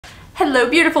Hello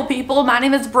beautiful people, my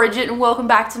name is Bridget and welcome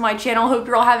back to my channel. Hope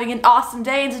you're all having an awesome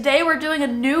day, and today we're doing a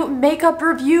new makeup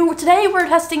review. Today we're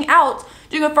testing out,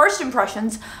 doing a first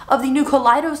impressions of the new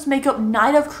Kaleidos Makeup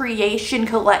Night of Creation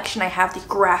collection. I have the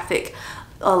graphic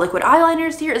liquid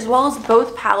eyeliners here as well as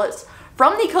both palettes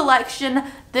from the collection.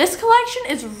 This collection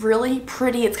is really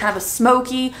pretty. It's kind of a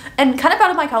smoky and kind of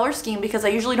out of my color scheme because I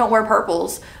usually don't wear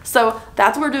purples. So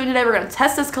that's what we're doing today. We're going to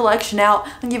test this collection out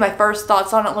and give my first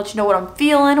thoughts on it and let you know what I'm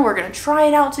feeling. We're going to try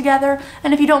it out together.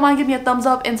 And if you don't mind, give me a thumbs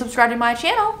up and subscribe to my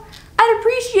channel. I'd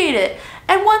appreciate it.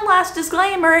 And one last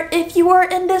disclaimer, if you are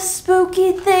into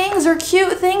spooky things or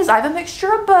cute things, I have a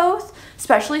mixture of both,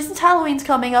 especially since Halloween's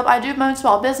coming up. I do my own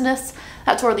small business.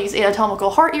 That's where these anatomical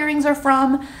heart earrings are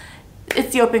from.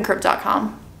 It's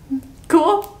theopencrypt.com.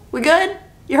 Cool? We good?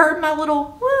 You heard my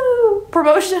little woo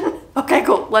promotion? Okay,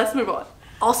 cool. Let's move on.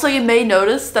 Also, you may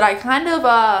notice that I kind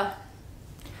of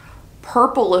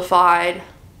purplified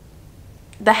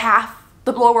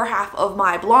the lower half of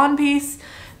my blonde piece.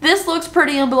 This looks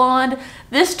pretty in blonde.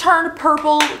 This turned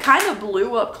purple, kind of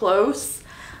blue up close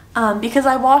because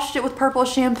I washed it with purple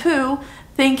shampoo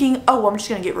thinking, oh, I'm just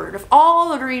gonna get rid of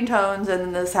all the green tones, and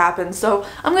then this happened. So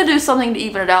I'm gonna do something to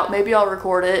even it out. Maybe I'll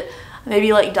record it,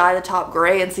 maybe like dye the top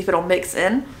gray and see if it'll mix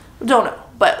in. Don't know,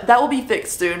 but that will be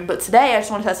fixed soon. But today I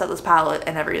just want to test out this palette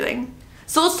and everything.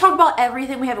 So let's talk about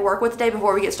everything we have to work with today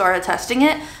before we get started testing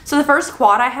it. So the first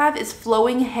quad I have is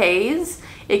Flowing Haze.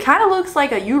 It kind of looks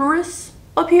like a uterus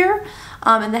up here,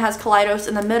 and it has Kaleidos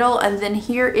in the middle, and then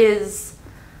here is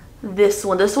this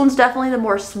one. This one's definitely the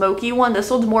more smoky one. This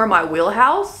one's more my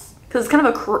wheelhouse because it's kind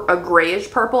of a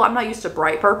grayish purple. I'm not used to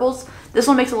bright purples. This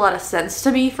one makes a lot of sense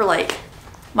to me for like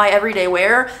my everyday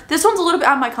wear. This one's a little bit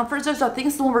out of my comfort zone, so I think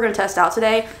it's the one we're going to test out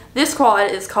today. This quad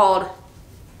is called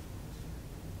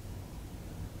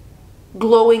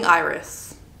Glowing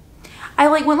Iris. I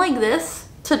went like this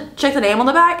to check the name on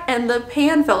the back and the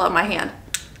pan fell out of my hand.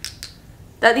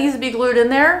 That needs to be glued in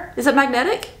there. Is it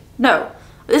magnetic? No.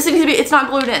 This needs to be, it's not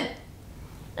glued in.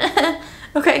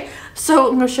 Okay, so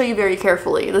I'm going to show you very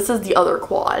carefully. This is the other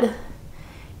quad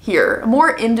here. A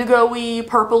more indigo-y,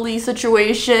 purpley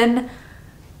situation.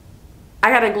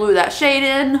 I got to glue that shade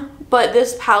in, but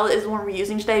this palette is the one we're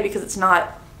using today because it's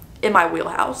not in my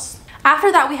wheelhouse. After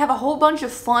that, we have a whole bunch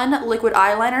of fun liquid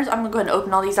eyeliners. I'm going to go ahead and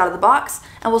open all these out of the box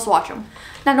and we'll swatch them.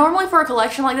 Now, normally for a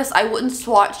collection like this, I wouldn't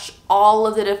swatch all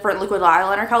of the different liquid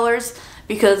eyeliner colors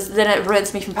because then it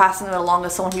prevents me from passing them along to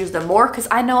someone who uses them more, because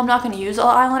I know I'm not going to use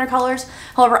all eyeliner colors.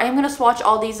 However, I am going to swatch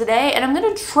all these today, and I'm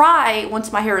going to try,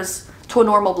 once my hair is to a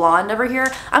normal blonde over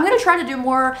here, I'm going to try to do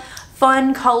more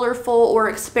fun, colorful, or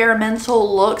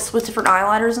experimental looks with different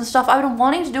eyeliners and stuff. I've been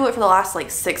wanting to do it for the last like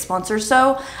 6 months or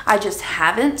so. I just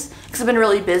haven't because I've been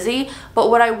really busy. But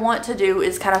what I want to do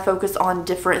is kind of focus on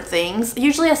different things.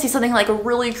 Usually I see something like a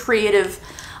really creative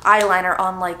eyeliner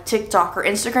on like TikTok or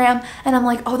Instagram and I'm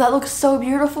like, oh, that looks so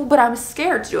beautiful, but I'm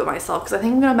scared to do it myself because I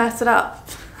think I'm gonna mess it up.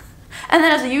 And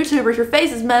then as a YouTuber, if your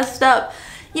face is messed up,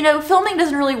 you know, filming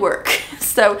doesn't really work.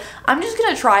 So I'm just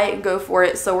gonna try it and go for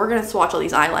it. So we're gonna swatch all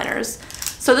these eyeliners.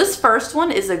 So this first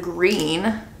one is a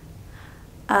green.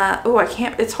 Oh, I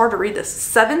can't, it's hard to read this.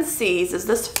 7 C's is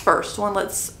this first one.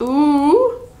 Let's,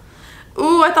 ooh,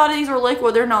 I thought these were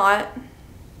liquid, they're not.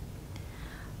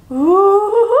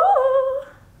 Ooh,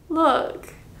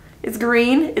 look, it's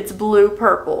green, it's blue,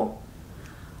 purple.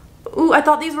 Ooh, I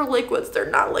thought these were liquids. They're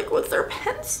not liquids, they're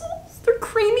pencils. They're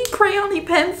creamy crayony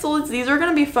pencils. These are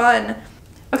gonna be fun.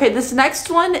 Okay, this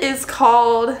next one is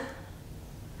called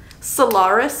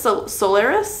Solaris.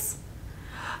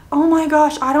 Oh my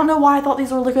gosh, I don't know why I thought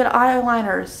these were liquid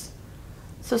eyeliners.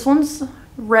 So this one's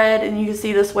red and you can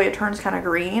see this way it turns kind of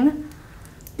green.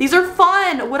 These are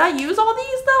fun. Would I use all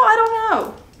these though? I don't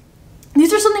know.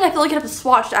 These are something I feel like I have to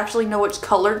swatch to actually know which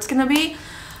color it's gonna be,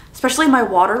 especially my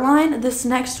waterline. This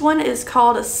next one is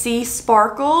called a Sea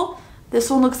Sparkle. This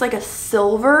one looks like a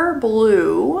silver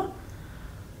blue.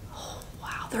 Oh,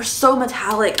 wow, they're so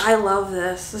metallic. I love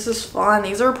this. This is fun.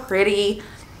 These are pretty.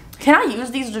 Can I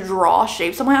use these to draw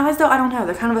shapes on my eyes though? I don't know.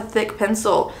 They're kind of a thick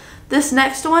pencil. This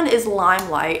next one is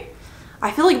Limelight.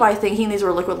 I feel like by thinking these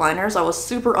were liquid liners, I was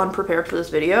super unprepared for this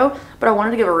video, but I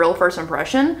wanted to give a real first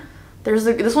impression.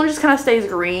 This one just kind of stays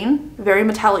green, very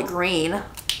metallic green.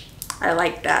 I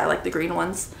like that. I like the green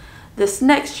ones. This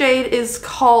next shade is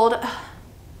called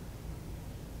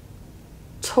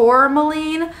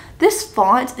Tourmaline. This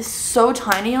font is so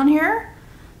tiny on here.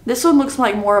 This one looks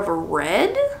like more of a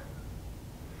red.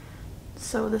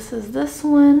 So this is this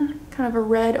one, kind of a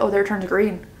red. Oh, there it turns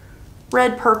green.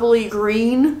 Red, purpley,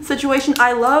 green situation.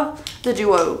 I love the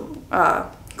duo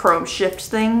chrome shift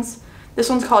things. This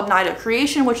one's called Night of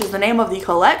Creation, which is the name of the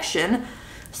collection.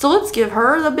 So let's give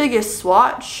her the biggest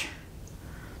swatch.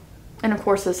 And of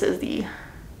course this is the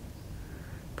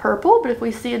purple, but if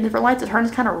we see in different lights, it turns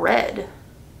kind of red.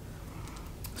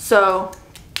 So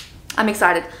I'm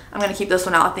excited. I'm gonna keep this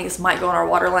one out. I think this might go on our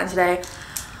waterline today.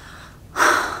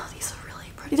 These are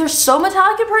really pretty. They're so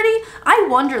metallic and pretty. I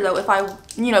wonder though if I,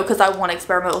 you know, because I want to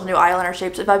experiment with new eyeliner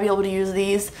shapes, if I'd be able to use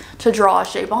these to draw a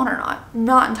shape on or not.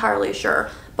 Not entirely sure,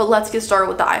 but let's get started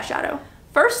with the eyeshadow.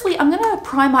 Firstly, I'm gonna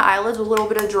prime my eyelids with a little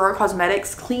bit of Drawer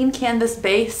Cosmetics Clean Canvas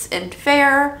Base in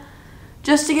Fair,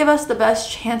 just to give us the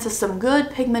best chance of some good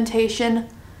pigmentation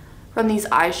from these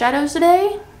eyeshadows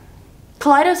today.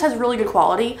 Kaleidos has really good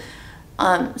quality,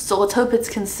 so let's hope it's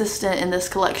consistent in this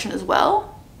collection as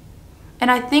well.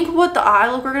 And I think what the eye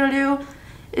look we're gonna do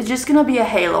is just gonna be a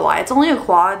halo eye. It's only a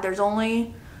quad, there's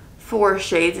only 4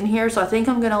 shades in here, so I think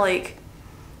I'm gonna like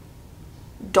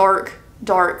dark,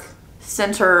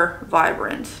 center,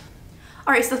 vibrant.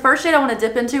 Alright, so the first shade I want to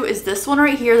dip into is this one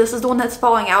right here. This is the one that's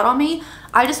falling out on me.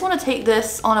 I just want to take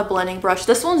this on a blending brush.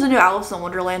 This one's a new Alice in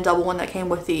Wonderland double one that came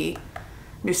with the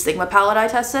new Sigma palette I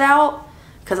tested out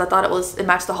because I thought it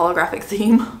matched the holographic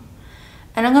theme.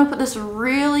 And I'm going to put this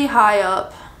really high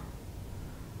up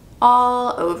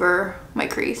all over my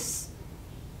crease.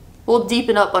 We'll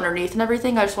deepen up underneath and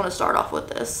everything. I just want to start off with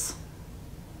this.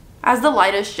 As the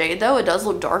lightest shade though, it does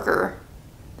look darker.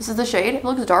 This is the shade. It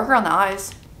looks darker on the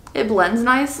eyes. It blends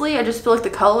nicely. I just feel like the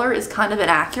color is kind of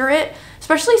inaccurate,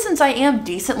 especially since I am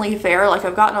decently fair. Like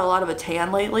I've gotten a lot of a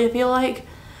tan lately, I feel like.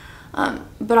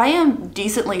 But I am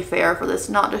decently fair for this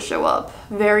not to show up.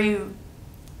 Very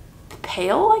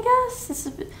pale, I guess. It's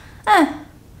a bit,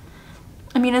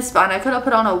 I mean, it's fine. I could have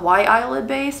put on a white eyelid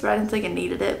base, but I didn't think it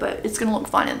needed it, but it's gonna look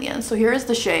fine in the end. So here is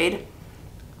the shade.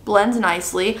 Blends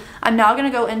nicely. I'm now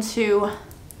gonna go into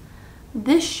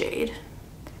this shade.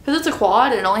 Because it's a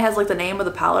quad and it only has like the name of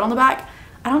the palette on the back.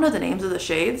 I don't know the names of the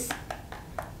shades.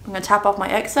 I'm going to tap off my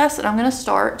excess and I'm going to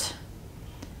start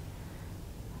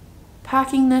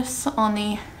packing this on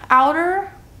the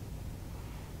outer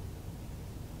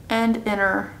and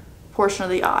inner portion of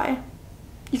the eye.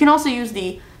 You can also use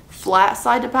the flat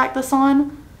side to pack this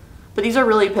on, but these are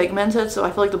really pigmented, so I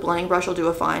feel like the blending brush will do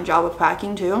a fine job of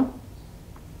packing too.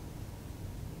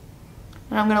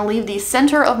 And I'm going to leave the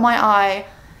center of my eye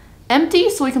empty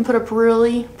so we can put a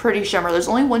really pretty shimmer. There's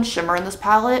only one shimmer in this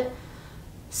palette,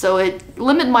 so it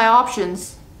limited my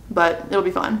options, but it'll be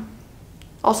fun.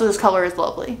 Also, this color is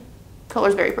lovely.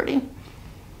 Color's very pretty.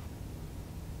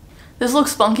 This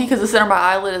looks funky because the center of my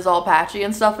eyelid is all patchy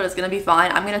and stuff, but it's gonna be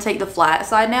fine. I'm gonna take the flat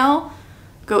side now,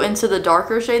 go into the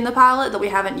darker shade in the palette that we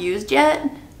haven't used yet,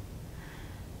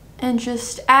 and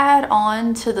just add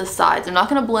on to the sides. I'm not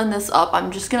gonna blend this up.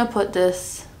 I'm just gonna put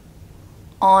this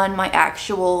on my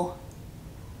actual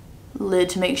lid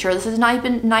to make sure this is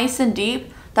nice and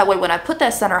deep. That way when I put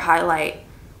that center highlight,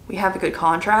 we have a good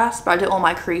contrast, but I didn't want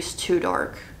my crease too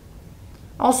dark.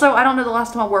 Also, I don't know the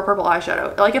last time I wore purple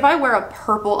eyeshadow. Like if I wear a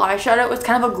purple eyeshadow, it's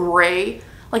kind of a gray,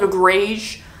 like a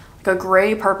grayish, like a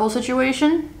gray purple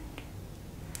situation.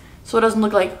 So it doesn't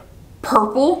look like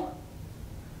purple.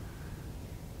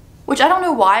 Which I don't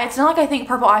know why. It's not like I think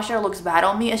purple eyeshadow looks bad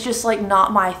on me. It's just like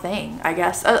not my thing, I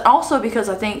guess. Also because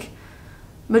I think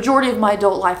majority of my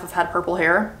adult life I've had purple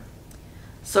hair.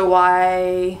 So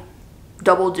why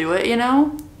double do it, you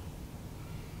know?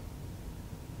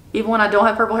 Even when I don't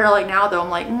have purple hair like now though, I'm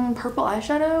like, purple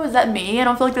eyeshadow? Is that me? I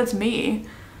don't feel like that's me.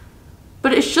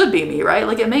 But it should be me, right?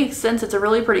 Like it makes sense. It's a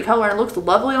really pretty color and it looks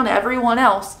lovely on everyone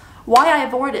else. Why I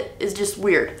avoid it is just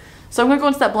weird. So I'm going to go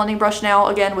into that blending brush now,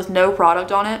 again with no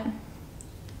product on it.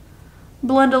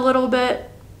 Blend a little bit.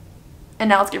 And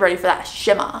now let's get ready for that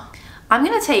shimmer. I'm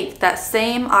going to take that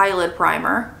same eyelid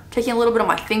primer, taking a little bit on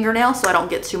my fingernail so I don't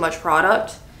get too much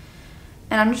product.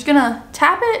 And I'm just going to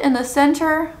tap it in the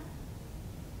center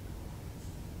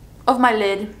of my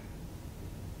lid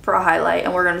for a highlight,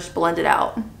 and we're going to just blend it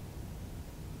out.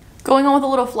 Going on with a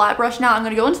little flat brush now, I'm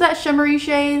going to go into that shimmery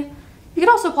shade. You can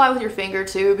also apply with your finger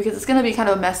too because it's going to be kind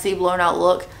of a messy blown out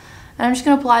look. And I'm just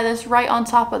going to apply this right on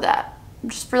top of that,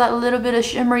 just for that little bit of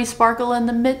shimmery sparkle in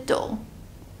the middle.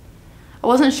 I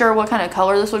wasn't sure what kind of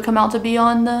color this would come out to be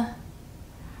on the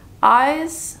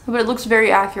eyes, but it looks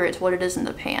very accurate to what it is in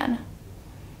the pan.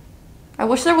 I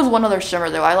wish there was one other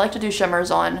shimmer though. I like to do shimmers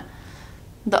on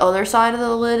the other side of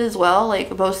the lid as well,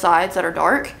 like both sides that are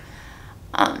dark.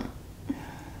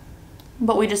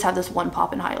 But we just have this one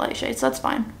pop and highlight shade, so that's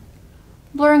fine.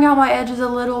 Blurring out my edges a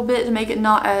little bit to make it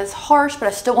not as harsh, but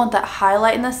I still want that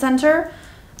highlight in the center.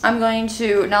 I'm going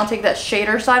to now take that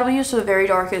shader side we used, so the very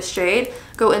darkest shade,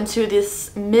 go into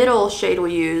this middle shade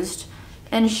we used,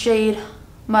 and shade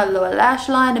my lower lash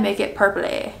line to make it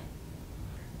purpley.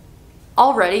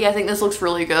 Already, I think this looks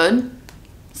really good.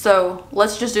 So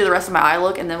let's just do the rest of my eye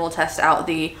look and then we'll test out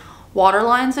the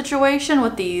waterline situation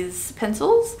with these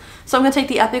pencils. So I'm gonna take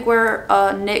the Epic Wear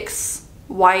NYX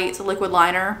white liquid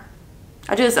liner.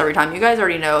 I do this every time. You guys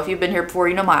already know. If you've been here before,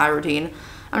 you know my eye routine.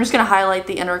 I'm just gonna highlight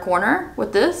the inner corner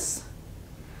with this.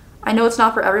 I know it's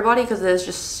not for everybody because it is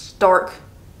just stark,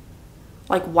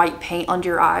 like white paint under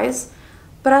your eyes,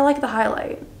 but I like the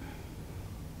highlight.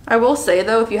 I will say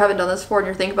though, if you haven't done this before and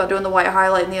you're thinking about doing the white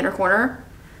highlight in the inner corner,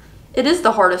 it is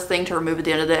the hardest thing to remove at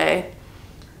the end of the day.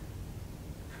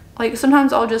 Like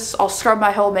sometimes I'll scrub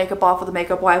my whole makeup off with a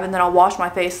makeup wipe and then I'll wash my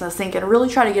face in the sink and really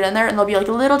try to get in there, and there'll be like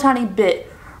a little tiny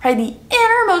bit right in the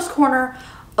innermost corner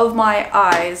of my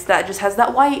eyes that just has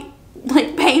that white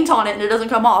like paint on it and it doesn't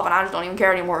come off, and I just don't even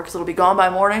care anymore because it'll be gone by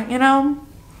morning, you know?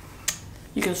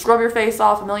 You can scrub your face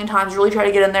off a million times, really try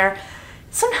to get in there.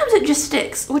 Sometimes it just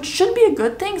sticks, which should be a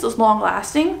good thing because it's long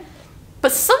lasting,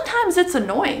 but sometimes it's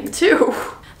annoying too.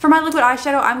 For my liquid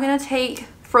eyeshadow, I'm gonna take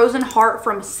Frozen Heart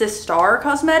from Sistar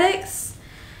Cosmetics.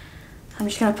 I'm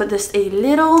just gonna put this take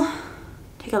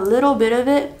a little bit of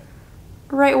it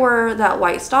right where that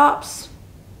white stops.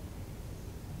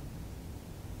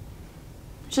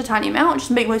 Just a tiny amount,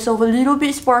 just make myself a little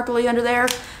bit sparkly under there.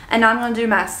 And now I'm gonna do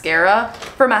mascara.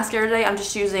 For mascara today, I'm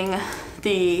just using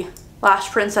the Lash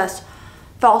Princess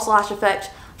False Lash Effect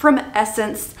from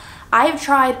Essence. I've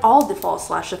tried all the false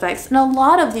lash effects and a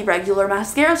lot of the regular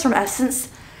mascaras from Essence.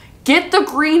 Get the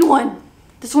green one.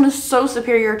 This one is so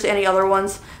superior to any other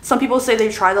ones. Some people say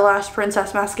they've tried the Lash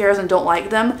Princess mascaras and don't like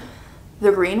them.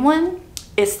 The green one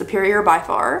is superior by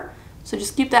far. So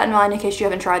just keep that in mind in case you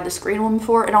haven't tried this green one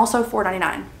before. And also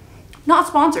 $4.99. Not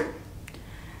sponsored.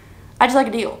 I just like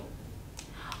a deal.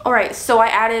 Alright, so I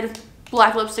added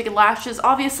black lipstick and lashes.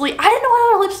 Obviously, I didn't know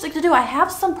what other lipstick to do. I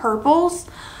have some purples,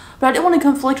 but I didn't want to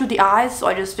conflict with the eyes, so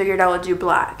I just figured I would do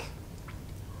black.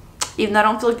 Even though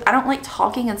I don't like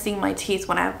talking and seeing my teeth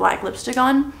when I have black lipstick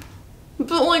on.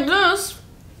 But like this,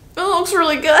 it looks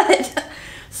really good.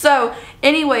 So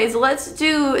anyways, let's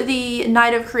do the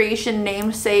Night of Creation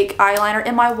namesake eyeliner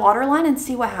in my waterline and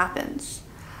see what happens.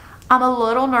 I'm a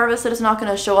little nervous that it's not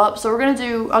going to show up, so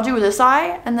I'll do this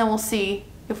eye and then we'll see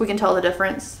if we can tell the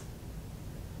difference.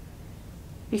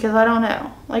 Because I don't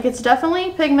know. Like, it's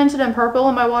definitely pigmented in purple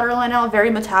in my waterline now, very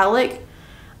metallic.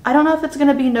 I don't know if it's going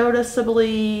to be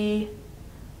noticeably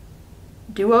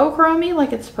duochrome-y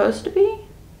like it's supposed to be.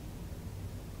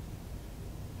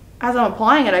 As I'm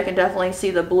applying it, I can definitely see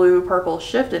the blue-purple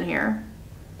shift in here.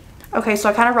 Okay, so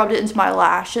I kind of rubbed it into my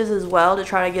lashes as well to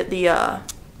try to get the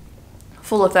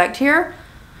full effect here.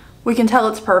 We can tell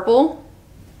it's purple.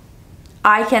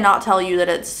 I cannot tell you that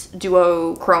it's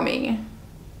duochrome-y.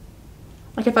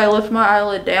 Like if I lift my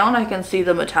eyelid down, I can see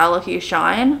the metallic-y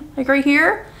shine, like right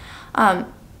here.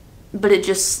 But it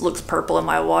just looks purple in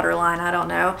my waterline, I don't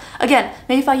know. Again,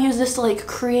 maybe if I use this to like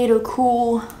create a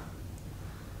cool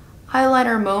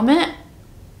eyeliner moment,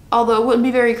 although it wouldn't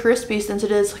be very crispy since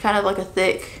it is kind of like a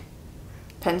thick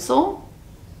pencil.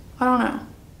 I don't know.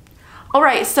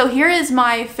 Alright, so here is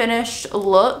my finished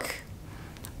look.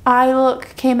 Eye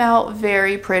look came out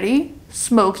very pretty.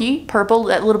 Smoky, purple,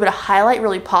 that little bit of highlight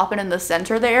really popping in the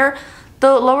center there.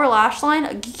 The lower lash line,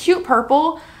 a cute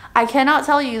purple. I cannot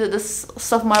tell you that this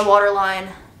stuff in my waterline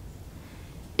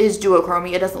is duochrome-y.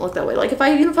 It doesn't look that way. Like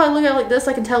even if I look at it like this,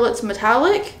 I can tell it's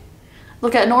metallic.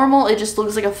 Look at normal, it just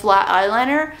looks like a flat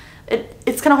eyeliner.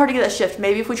 It's kind of hard to get that shift.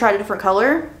 Maybe if we tried a different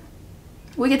color,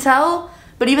 we could tell.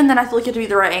 But even then, I feel like you have to be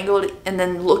the right angle and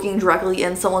then looking directly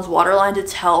in someone's waterline to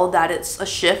tell that it's a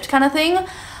shift kind of thing.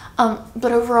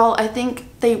 But overall, I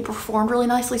think they performed really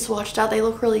nicely, swatched out. They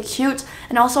look really cute.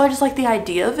 And also, I just like the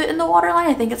idea of it in the waterline.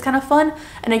 I think it's kind of fun.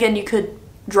 And again, you could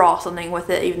draw something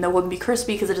with it, even though it wouldn't be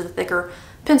crispy because it is a thicker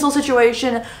pencil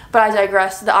situation. But I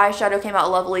digress. The eyeshadow came out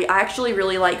lovely. I actually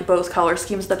really like both color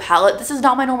schemes of the palette. This is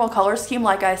not my normal color scheme,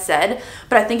 like I said,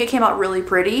 but I think it came out really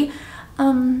pretty.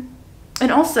 And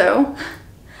also,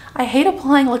 I hate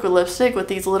applying liquid lipstick with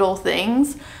these little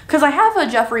things because I have a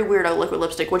Jeffree Weirdo liquid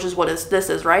lipstick, which is what this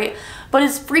is, right? But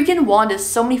his freaking wand has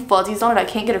so many fuzzies on it, I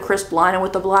can't get a crisp line, and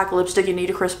with the black lipstick you need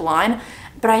a crisp line.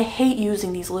 But I hate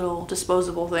using these little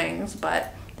disposable things,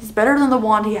 but it's better than the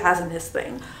wand he has in his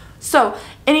thing. So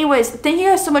anyways, thank you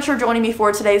guys so much for joining me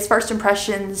for today's first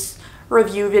impressions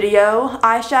review video.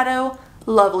 Eyeshadow,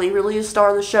 lovely, really a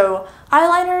star of the show.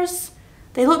 Eyeliners,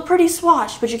 they look pretty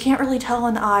swatched, but you can't really tell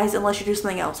in the eyes unless you do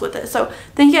something else with it. So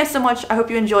thank you guys so much. I hope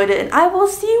you enjoyed it, and I will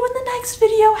see you in the next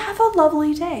video. Have a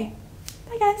lovely day.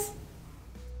 Bye, guys.